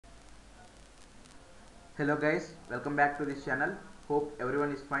Hello guys, welcome back to this channel. Hope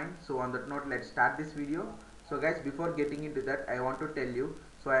everyone is fine. So on that note, let's start this video. So guys, before getting into that, I want to tell you,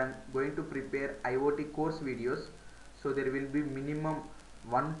 so I am going to prepare IoT course videos. So there will be minimum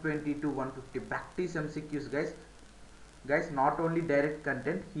 120 to 150 practice MCQs guys. Not only direct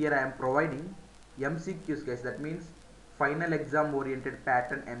content, here I am providing MCQs guys. That means final exam oriented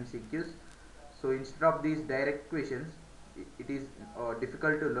pattern MCQs. So instead of these direct questions, it is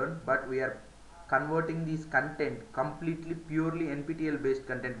difficult to learn, but we are converting this content completely purely NPTEL based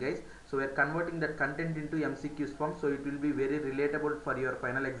content guys. So we are converting that content into MCQs form, so it will be very relatable for your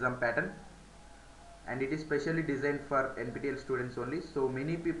final exam pattern, and it is specially designed for NPTEL students only. So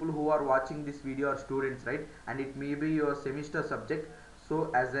many people who are watching this video are students, right? And it may be your semester subject.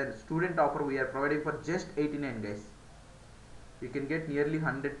 So as a student offer, we are providing for just 89 guys. You can get nearly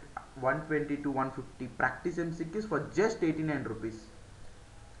 120 to 150 practice MCQs for just 89 rupees.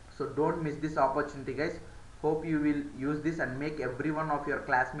 So don't miss this opportunity guys. Hope you will use this and make every one of your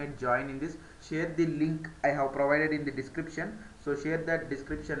classmates join in this. Share the link I have provided in the description. So share that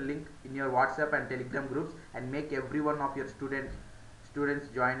description link in your WhatsApp and Telegram groups and make every one of your students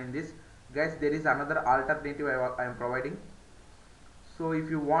join in this. Guys, there is another alternative I am providing. So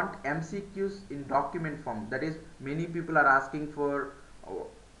if you want MCQs in document form, that is, many people are asking for,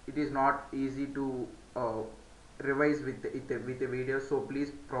 it is not easy to revise with a video, so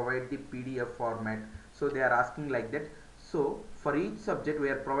please provide the PDF format. So they are asking like that. So for each subject we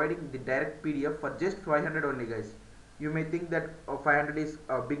are providing the direct PDF for just 500 only guys. You may think that 500 is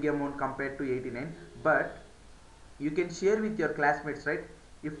a big amount compared to 89, but you can share with your classmates, right?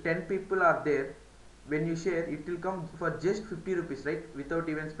 If 10 people are there, when you share, it will come for just 50 rupees, right? Without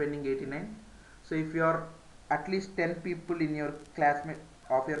even spending 89. So if you are at least 10 people in your classmates,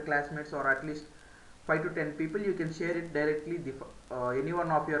 or at least 5 to 10 people, you can share it directly. Any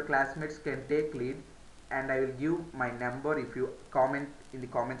one of your classmates can take lead, and I will give my number if you comment in the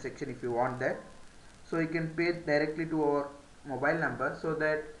comment section if you want that. So you can pay directly to our mobile number, so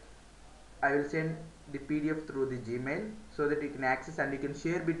that I will send the PDF through the Gmail, so that you can access and you can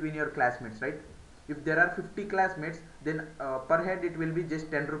share between your classmates, right? If there are 50 classmates, then per head it will be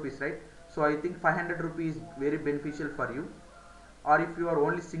just 10 rupees, right? So I think 500 rupees is very beneficial for you. Or if you are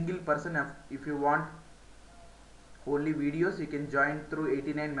only single person, if you want only videos, you can join through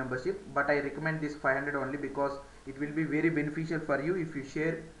 89 membership, but I recommend this 500 only, because it will be very beneficial for you if you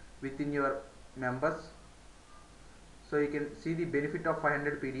share within your members. So you can see the benefit of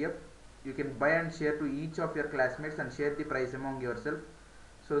 500 PDF. You can buy and share to each of your classmates and share the price among yourself,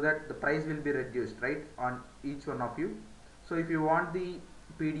 so that the price will be reduced, right, on each one of you. So if you want the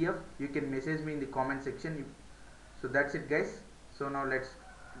PDF, you can message me in the comment section. So that's it guys. So now let's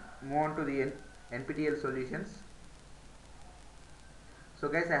move on to the NPTEL solutions. So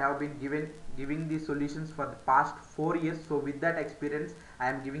guys, I have been giving these solutions for the past 4 years. So with that experience, I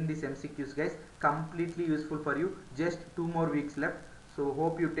am giving these MCQs guys, completely useful for you. Just 2 more weeks left. So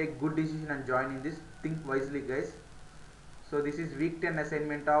hope you take good decision and join in this. Think wisely guys. So this is week 10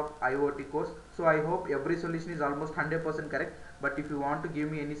 assignment of IoT course. So I hope every solution is almost 100% correct. But if you want to give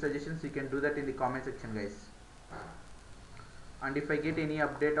me any suggestions, you can do that in the comment section guys. And if I get any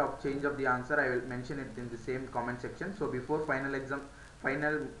update of change of the answer, I will mention it in the same comment section. So before final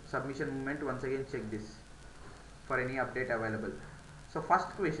submission moment, once again check this for any update available. So first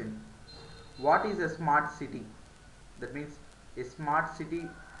question, what is a smart city? That means a smart city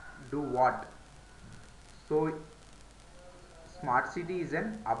do what? So smart city is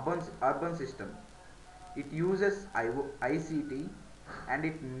an urban system. It uses ICT and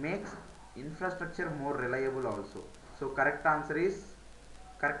it makes infrastructure more reliable also. So correct option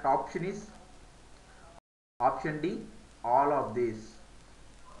is option D, all of these.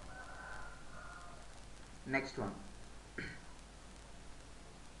 Next one,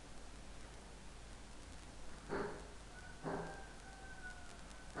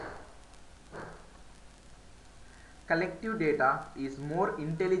 collective data is more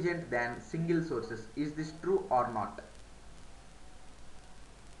intelligent than single sources. Is this true or not?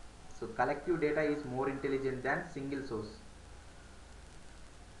 So collective data is more intelligent than single source.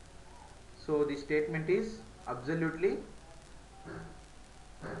 So the statement is absolutely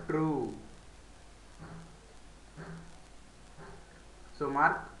true. So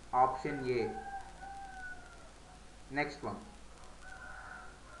mark option A. Next one,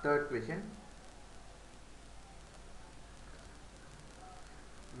 third question,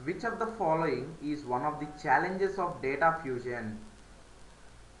 which of the following is one of the challenges of data fusion?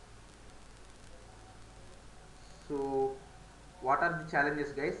 So what are the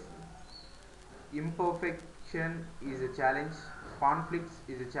challenges guys? Imperfection is a challenge, conflicts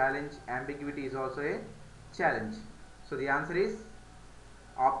is a challenge, ambiguity is also a challenge. So the answer is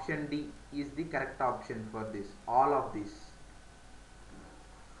option D is the correct option for this, all of this.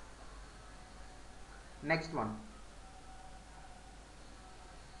 Next one.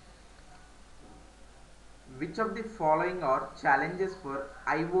 Which of the following are challenges for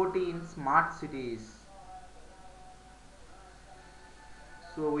IoT in smart cities?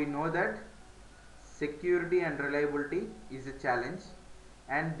 So we know that security and reliability is a challenge,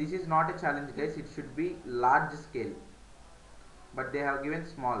 and this is not a challenge guys, it should be large scale, but they have given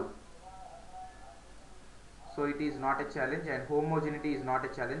small, so it is not a challenge. And homogeneity is not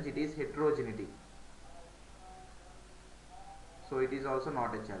a challenge, it is heterogeneity, so it is also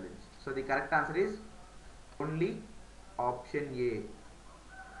not a challenge. So the correct answer is only option A.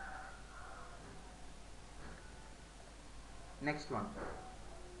 Next one.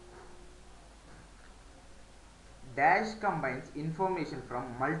 Dash combines information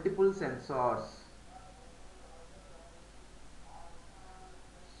from multiple sensors.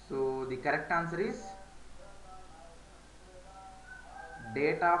 So the correct answer is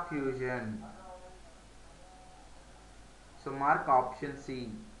data fusion. So mark option C.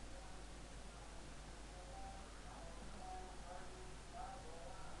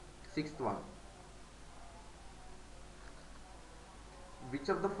 Sixth one. Which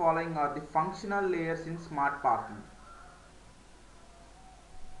of the following are the functional layers in smart parking?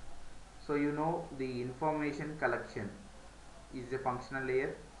 So you know the information collection is a functional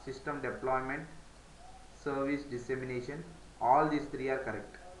layer, system deployment, service dissemination, all these three are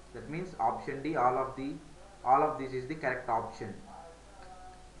correct. That means option D, all of this is the correct option.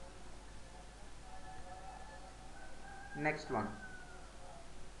 Next one.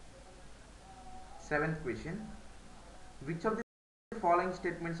 Seventh question. Which of the following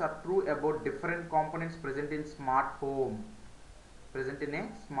statements are true about different components present in smart home? Present in a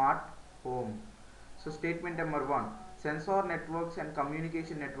smart home. So statement number 1, sensor networks and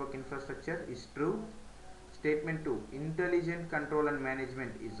communication network infrastructure is true. Statement 2, intelligent control and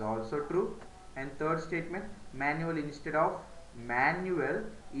management is also true. And third statement, manual instead of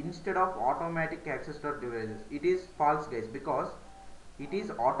automatic access to devices. It is false guys, because it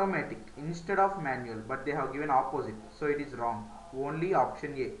is automatic instead of manual, but they have given opposite, so it is wrong. Only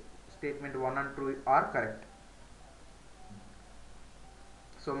option A, statement 1 and 2 are correct.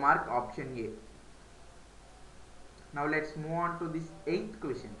 So mark option A. Now let's move on to this 8th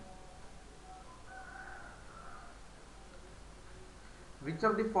question. Which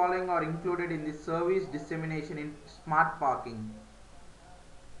of the following are included in the service dissemination in smart parking?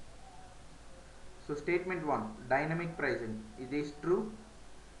 So statement 1, dynamic pricing, it is true.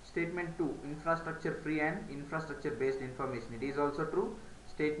 Statement 2, infrastructure free and infrastructure based information, it is also true.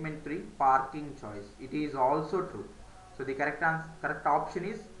 Statement 3, parking choice, it is also true. So the correct option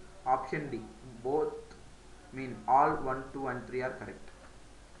is option D. Both mean all 1, 2 and 3 are correct.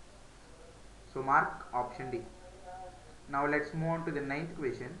 So mark option D. Now let's move on to the 9th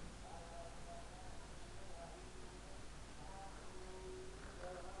question.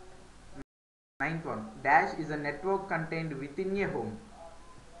 Ninth one, dash is a network contained within a home.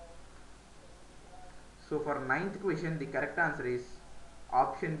 So for 9th question, the correct answer is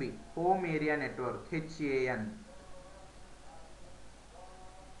option B, home area network, HAN.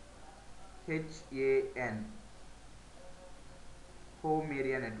 HAN, home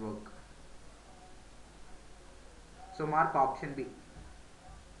area network. So mark option B.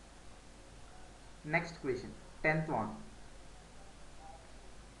 Next question, 10th one.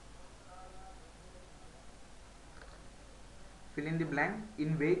 Fill in the blank.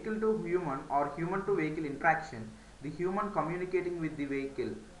 In vehicle to human or human to vehicle interaction, the human communicating with the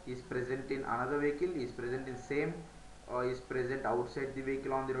vehicle is present in another vehicle, is present in same, or is present outside the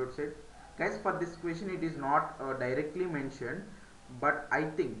vehicle on the roadside. Guys, for this question it is not directly mentioned, but I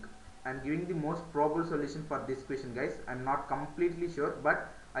think I am giving the most probable solution for this question guys. I am not completely sure, but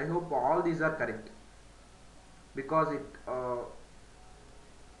I hope all these are correct, because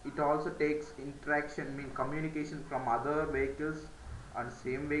it also takes interaction, mean communication from other vehicles and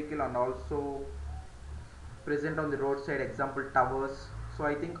same vehicle, and also present on the roadside, example towers. So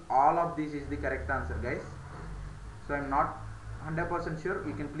I think all of this is the correct answer guys. So I'm not 100% sure,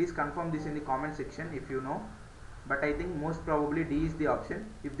 you can please confirm this in the comment section if you know, but I think most probably D is the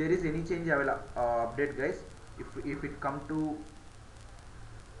option. If there is any change I will update guys. If it come to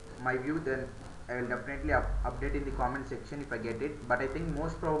my view, then I will definitely update in the comment section if I get it, but I think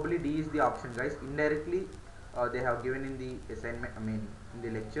most probably D is the option guys. Indirectly they have given in the assignment, in the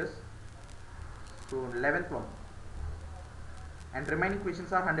lectures. So 11th one, and remaining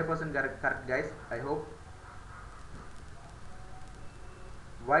questions are 100% correct guys. I hope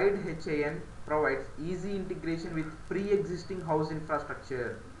Wide HAN provides easy integration with pre-existing house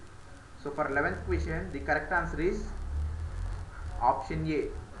infrastructure. So for 11th question, the correct answer is option A.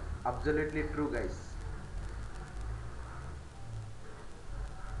 Absolutely true, guys.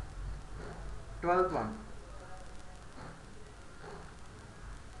 12th one.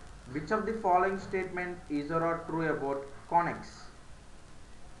 Which of the following statement is or are true about connex?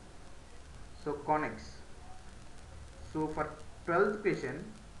 So connex. So for 12th question,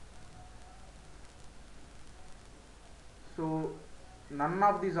 so none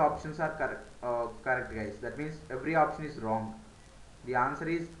of these options are correct, guys. That means every option is wrong. The answer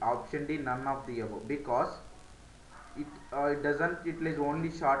is option D, none of the above, because it doesn't utilize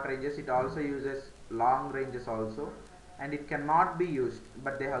only short ranges, it also uses long ranges also, and it cannot be used,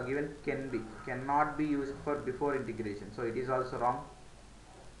 but they have given cannot be used for before integration, so it is also wrong.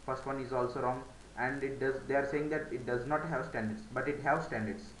 First one is also wrong, and they are saying that it does not have standards, but it has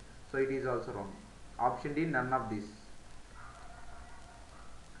standards, so it is also wrong. Option D, none of this.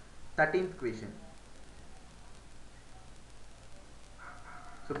 13th question.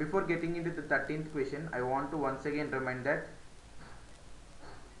 So before getting into the 13th question, I want to once again remind that,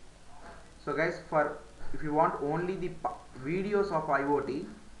 so guys, for if you want only the videos of IoT,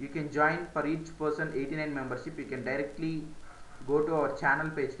 you can join for each person 89 membership. You can directly go to our channel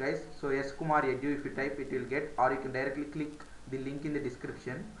page, guys. So SKumarEdu, if you type, it will get, or you can directly click the link in the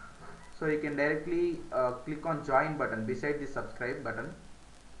description. So you can directly click on join button beside the subscribe button.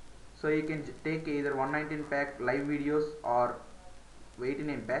 So you can take either 119 pack live videos or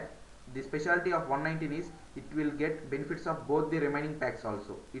 89 pack. The specialty of 119 is it will get benefits of both the remaining packs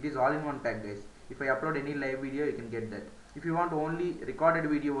also. It is all in one pack, guys. If I upload any live video, you can get that. If you want only recorded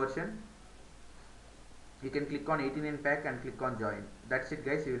video version, you can click on 89 pack and click on join. That's it,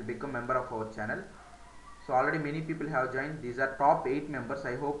 guys. You will become member of our channel. So already many people have joined. These are top 8 members.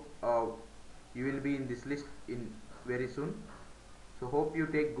 I hope you will be in this list in very soon. So hope you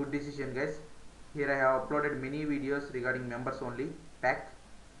take good decision, guys. Here I have uploaded many videos regarding members only pack.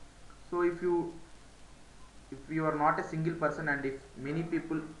 So if you are not a single person, and if many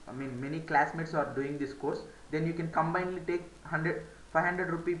people, many classmates are doing this course, then you can combinedly take 500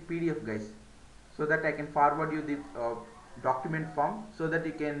 rupee PDF, guys, so that I can forward you the document form, so that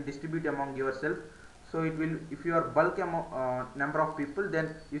you can distribute among yourself. So it will, if you are bulk number of people,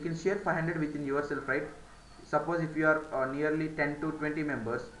 then you can share 500 within yourself, right? Suppose if you are nearly 10 to 20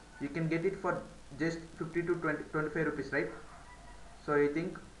 members, you can get it for just 50 to 25 rupees, right? So I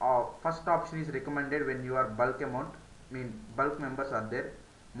think first option is recommended when you are bulk amount, bulk members are there,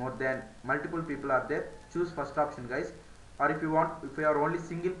 more than multiple people are there. Choose first option, guys. Or if you are only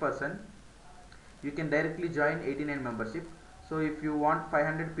single person, you can directly join 89 membership. So if you want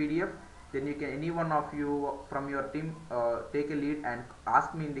 500 PDF, then you can, any one of you from your team, take a lead and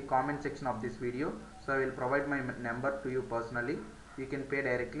ask me in the comment section of this video. So I will provide my number to you personally. You can pay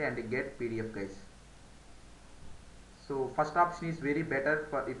directly and get PDF, guys. So first option is very better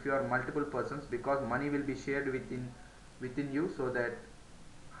for if you are multiple persons, because money will be shared within you, so that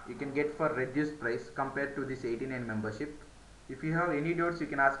you can get for reduced price compared to this 89 membership. If you have any doubts, you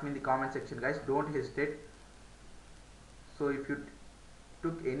can ask me in the comment section, guys. Don't hesitate. So if you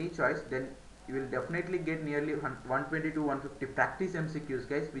took any choice, then you will definitely get nearly 120 to 150 practice MCQs,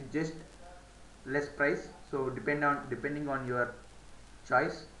 guys, with just less price. So depending on your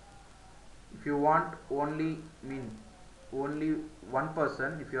choice. If you want only one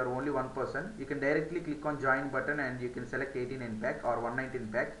person, if you are only one person, you can directly click on join button and you can select 89 pack or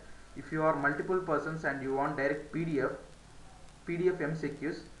 119 pack. If you are multiple persons and you want direct PDF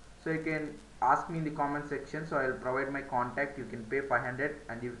MCQs, so you can ask me in the comment section. So I will provide my contact. You can pay 500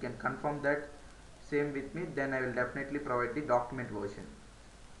 and you can confirm that same with me, then I will definitely provide the document version.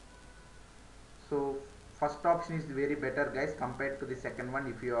 So first option is very better, guys, compared to the second one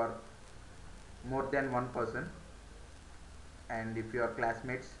if you are more than one person and if you are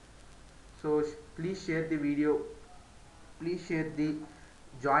classmates. So please share the video, please share the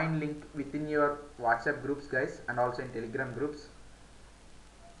join link within your WhatsApp groups, guys, and also in Telegram groups.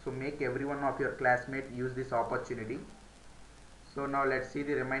 So make every one of your classmates use this opportunity. So now let's see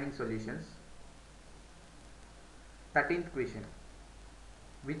the remaining solutions. 13th question.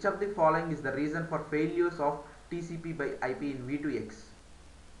 Which of the following is the reason for failures of TCP by IP in V2X?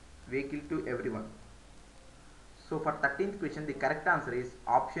 Vehicle to everyone. So for 13th question, the correct answer is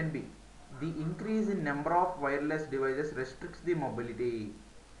option B. The increase in number of wireless devices restricts the mobility.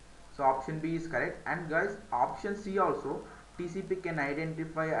 So option B is correct. And guys, option C also, TCP can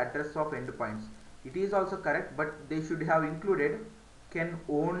identify address of endpoints. It is also correct, but they should have included can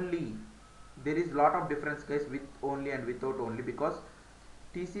only. There is lot of difference, guys, with only and without only, because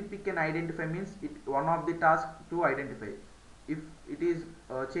TCP can identify means it one of the task to identify. If it is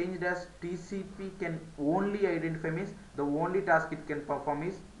changed as TCP can only identify means the only task it can perform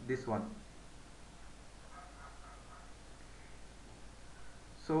is this one.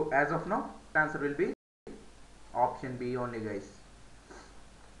 So as of now, the answer will be option B only, guys.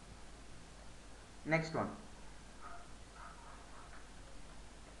 Next one.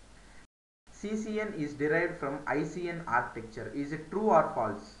 CCN is derived from ICN architecture. Is it true or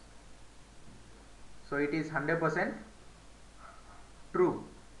false? So it is 100% true.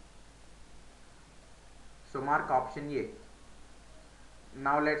 So mark option A.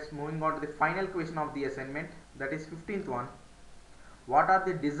 Now let's moving on to the final question of the assignment, that is 15th one. What are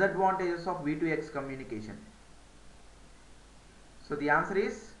the disadvantages of V2X communication? So the answer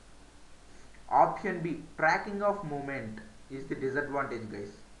is option B, tracking of movement is the disadvantage, guys.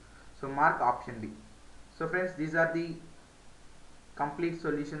 So mark option B. So friends, these are the complete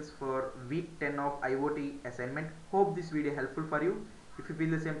solutions for week 10 of IoT assignment. Hope this video helpful for you. If you feel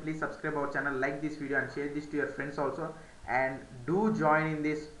the same, please subscribe our channel, like this video and share this to your friends also, and do join in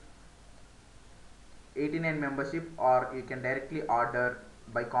this 89 membership, or you can directly order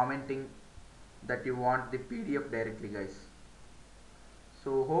by commenting that you want the PDF directly, guys.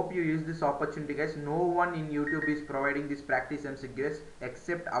 So hope you use this opportunity, guys. No one in YouTube is providing this practice MCQs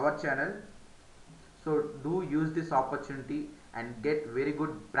except our channel. So do use this opportunity and get very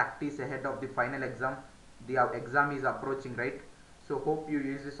good practice ahead of the final exam. The exam is approaching, right? So hope you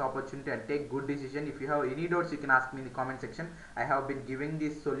use this opportunity and take good decision. If you have any doubts, you can ask me in the comment section. I have been giving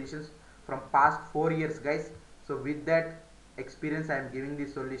these solutions from past 4 years, guys. So with that experience, I am giving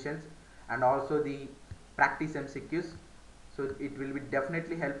these solutions and also the practice MCQs. So it will be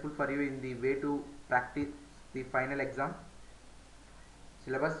definitely helpful for you in the way to practice the final exam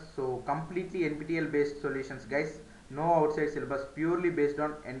syllabus. So completely NPTEL based solutions, guys. No outside syllabus, purely based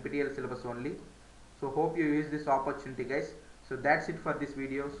on NPTEL syllabus only. So hope you use this opportunity, guys. So that's it for this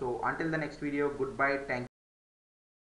video. So until the next video, goodbye. Thank you.